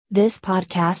This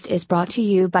podcast is brought to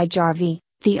you by Jarvee,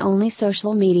 the only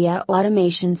social media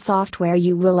automation software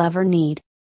you will ever need.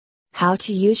 How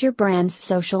to use your brand's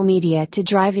social media to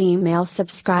drive email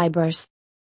subscribers.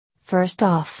 First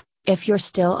off, if you're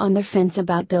still on the fence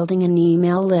about building an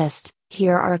email list,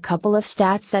 here are a couple of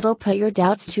stats that'll put your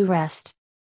doubts to rest.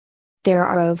 There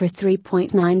are over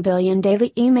 3.9 billion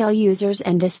daily email users,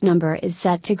 and this number is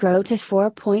set to grow to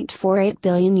 4.48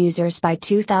 billion users by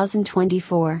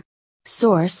 2024.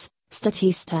 Source: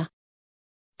 Statista.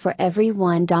 For every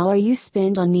 $1 you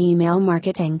spend on email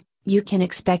marketing, you can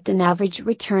expect an average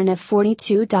return of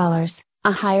 $42,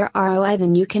 a higher ROI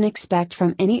than you can expect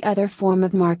from any other form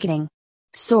of marketing.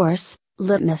 Source: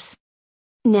 Litmus.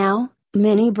 Now,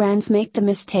 many brands make the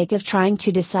mistake of trying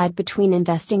to decide between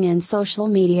investing in social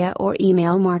media or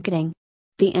email marketing.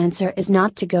 The answer is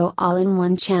not to go all in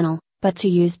one channel, but to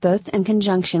use both in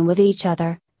conjunction with each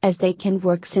other, as they can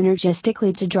work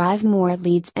synergistically to drive more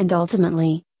leads and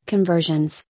ultimately,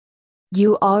 conversions.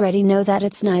 You already know that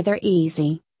it's neither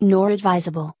easy, nor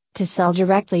advisable, to sell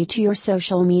directly to your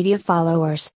social media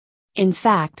followers. In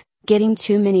fact, getting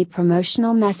too many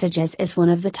promotional messages is one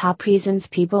of the top reasons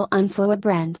people unfollow a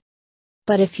brand.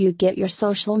 But if you get your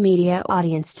social media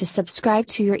audience to subscribe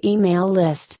to your email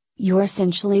list, you're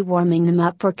essentially warming them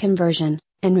up for conversion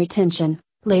and retention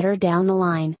later down the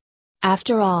line.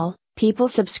 After all, people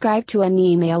subscribe to an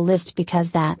email list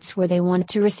because that's where they want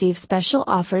to receive special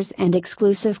offers and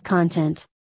exclusive content.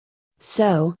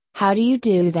 So, how do you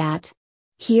do that?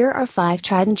 Here are 5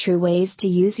 tried and true ways to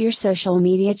use your social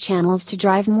media channels to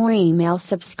drive more email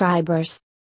subscribers.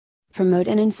 Promote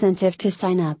an incentive to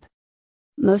sign up.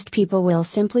 Most people will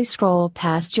simply scroll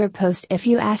past your post if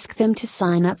you ask them to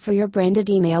sign up for your branded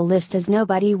email list, as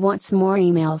nobody wants more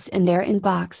emails in their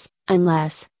inbox,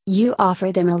 unless you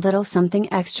offer them a little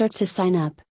something extra to sign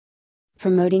up.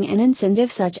 Promoting an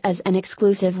incentive such as an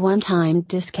exclusive one-time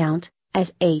discount,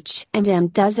 as H&M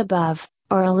does above,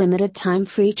 or a limited time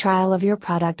free trial of your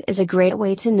product is a great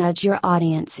way to nudge your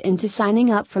audience into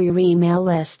signing up for your email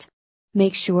list.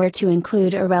 Make sure to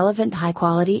include a relevant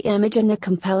high-quality image and a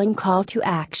compelling call to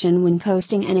action when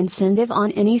posting an incentive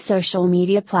on any social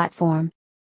media platform.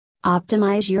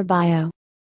 Optimize your bio.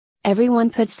 Everyone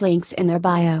puts links in their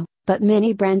bio, but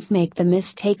many brands make the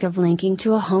mistake of linking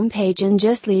to a homepage and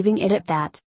just leaving it at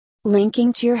that.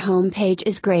 Linking to your homepage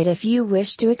is great if you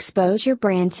wish to expose your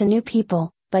brand to new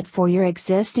people, but for your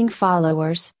existing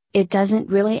followers, it doesn't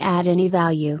really add any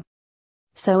value.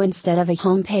 So instead of a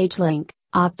homepage link,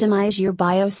 optimize your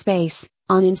bio space,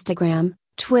 on Instagram,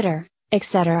 Twitter,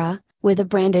 etc., with a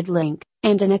branded link,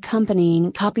 and an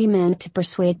accompanying copy meant to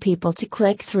persuade people to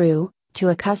click through to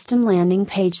a custom landing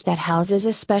page that houses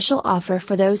a special offer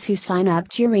for those who sign up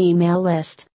to your email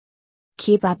list.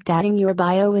 Keep updating your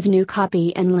bio with new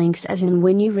copy and links as and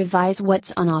when you revise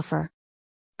what's on offer.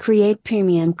 Create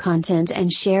premium content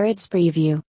and share its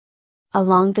preview.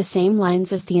 Along the same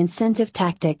lines as the incentive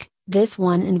tactic, this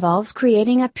one involves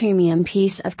creating a premium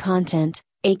piece of content,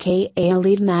 aka a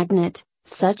lead magnet,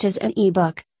 such as an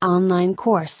ebook, online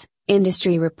course,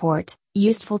 industry report,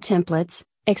 useful templates,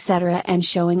 etc., and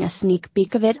showing a sneak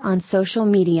peek of it on social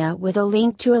media with a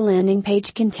link to a landing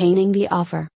page containing the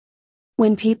offer.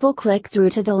 When people click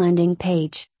through to the landing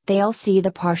page, they'll see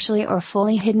the partially or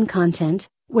fully hidden content,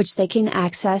 which they can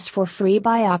access for free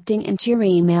by opting into your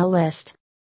email list.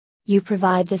 You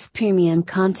provide this premium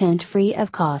content free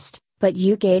of cost, but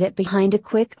you gate it behind a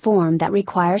quick form that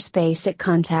requires basic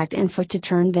contact info to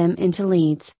turn them into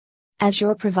leads. As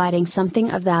you're providing something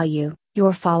of value,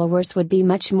 your followers would be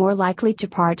much more likely to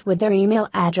part with their email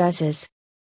addresses.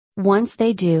 Once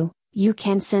they do, you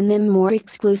can send them more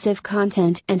exclusive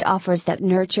content and offers that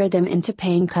nurture them into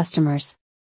paying customers.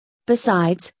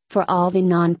 Besides, for all the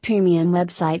non-premium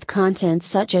website content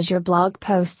such as your blog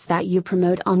posts that you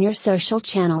promote on your social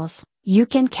channels, you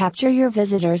can capture your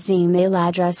visitors' email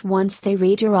address once they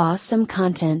read your awesome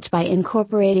content by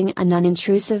incorporating a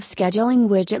non-intrusive scheduling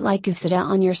widget like Ufsida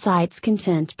on your site's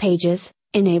content pages,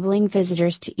 enabling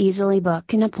visitors to easily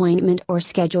book an appointment or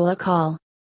schedule a call.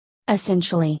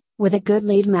 Essentially, with a good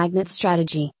lead magnet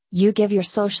strategy, you give your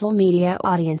social media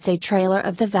audience a trailer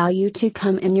of the value to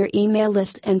come in your email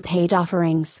list and paid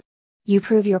offerings. You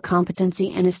prove your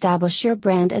competency and establish your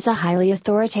brand as a highly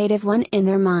authoritative one in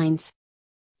their minds.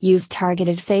 Use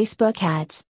targeted Facebook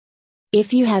ads.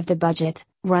 If you have the budget,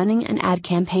 running an ad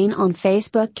campaign on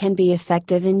Facebook can be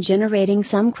effective in generating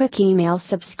some quick email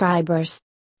subscribers.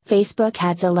 Facebook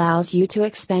ads allows you to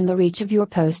expand the reach of your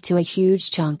post to a huge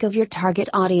chunk of your target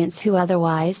audience who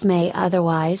may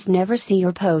otherwise never see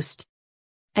your post.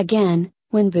 Again,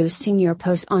 when boosting your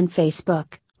post on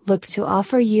Facebook, look to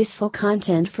offer useful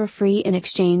content for free in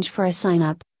exchange for a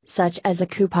sign-up, such as a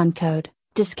coupon code,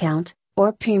 discount,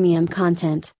 or premium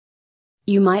content.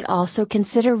 You might also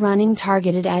consider running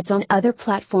targeted ads on other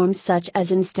platforms such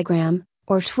as Instagram,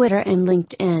 or Twitter and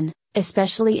LinkedIn,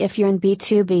 especially if you're in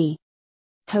B2B.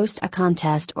 Host a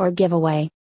contest or giveaway.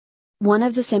 One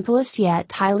of the simplest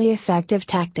yet highly effective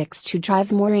tactics to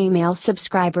drive more email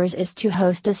subscribers is to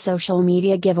host a social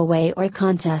media giveaway or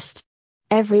contest.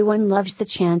 Everyone loves the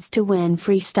chance to win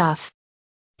free stuff.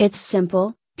 It's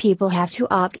simple, people have to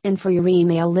opt in for your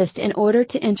email list in order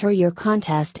to enter your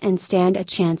contest and stand a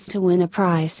chance to win a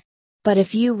prize. But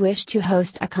if you wish to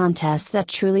host a contest that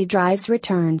truly drives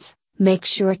returns, make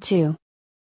sure to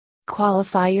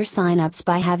qualify your signups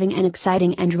by having an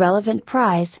exciting and relevant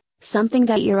prize, something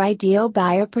that your ideal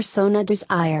buyer persona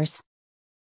desires.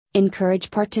 Encourage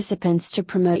participants to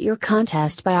promote your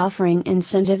contest by offering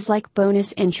incentives like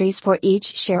bonus entries for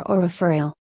each share or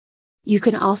referral. You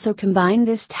can also combine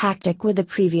this tactic with the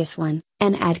previous one,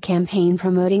 an ad campaign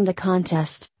promoting the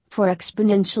contest, for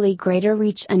exponentially greater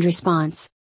reach and response.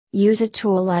 Use a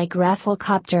tool like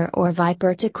Rafflecopter or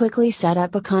Viper to quickly set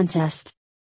up a contest.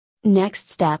 Next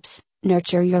steps: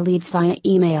 nurture your leads via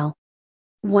email.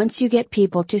 Once you get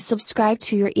people to subscribe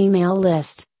to your email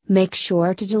list, make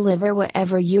sure to deliver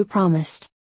whatever you promised.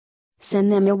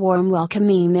 Send them a warm welcome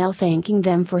email thanking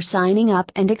them for signing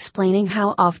up and explaining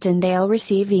how often they'll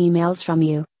receive emails from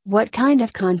you, what kind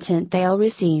of content they'll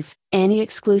receive, any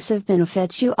exclusive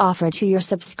benefits you offer to your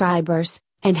subscribers,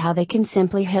 and how they can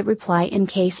simply hit reply in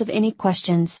case of any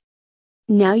questions.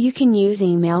 Now you can use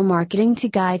email marketing to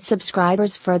guide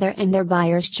subscribers further in their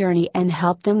buyer's journey and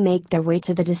help them make their way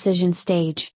to the decision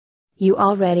stage. You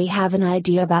already have an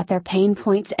idea about their pain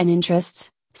points and interests,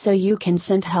 so you can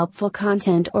send helpful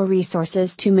content or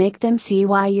resources to make them see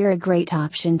why you're a great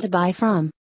option to buy from.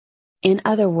 In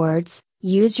other words,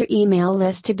 use your email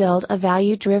list to build a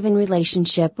value-driven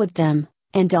relationship with them,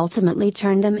 and ultimately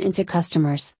turn them into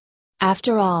customers.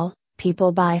 After all,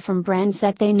 people buy from brands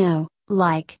that they know,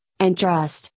 like, and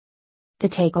trust. The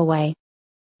takeaway: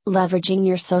 leveraging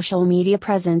your social media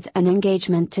presence and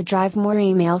engagement to drive more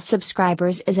email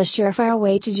subscribers is a surefire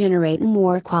way to generate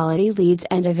more quality leads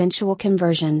and eventual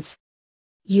conversions.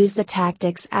 Use the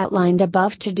tactics outlined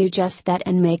above to do just that,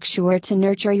 and make sure to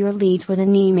nurture your leads with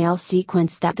an email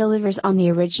sequence that delivers on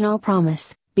the original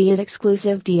promise, be it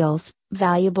exclusive deals,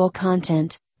 valuable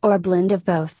content, or a blend of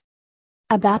both.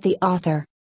 About the author: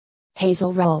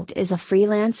 Hazel Rolt is a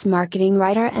freelance marketing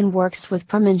writer and works with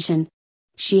Promention.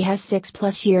 She has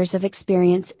 6+ years of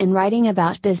experience in writing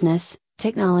about business,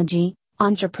 technology,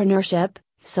 entrepreneurship,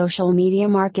 social media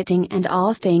marketing, and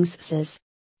all things SaaS.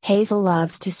 Hazel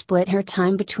loves to split her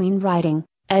time between writing,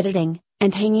 editing,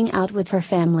 and hanging out with her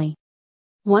family.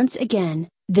 Once again,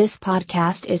 this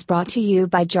podcast is brought to you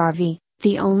by Jarvee,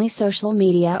 the only social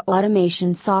media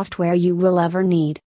automation software you will ever need.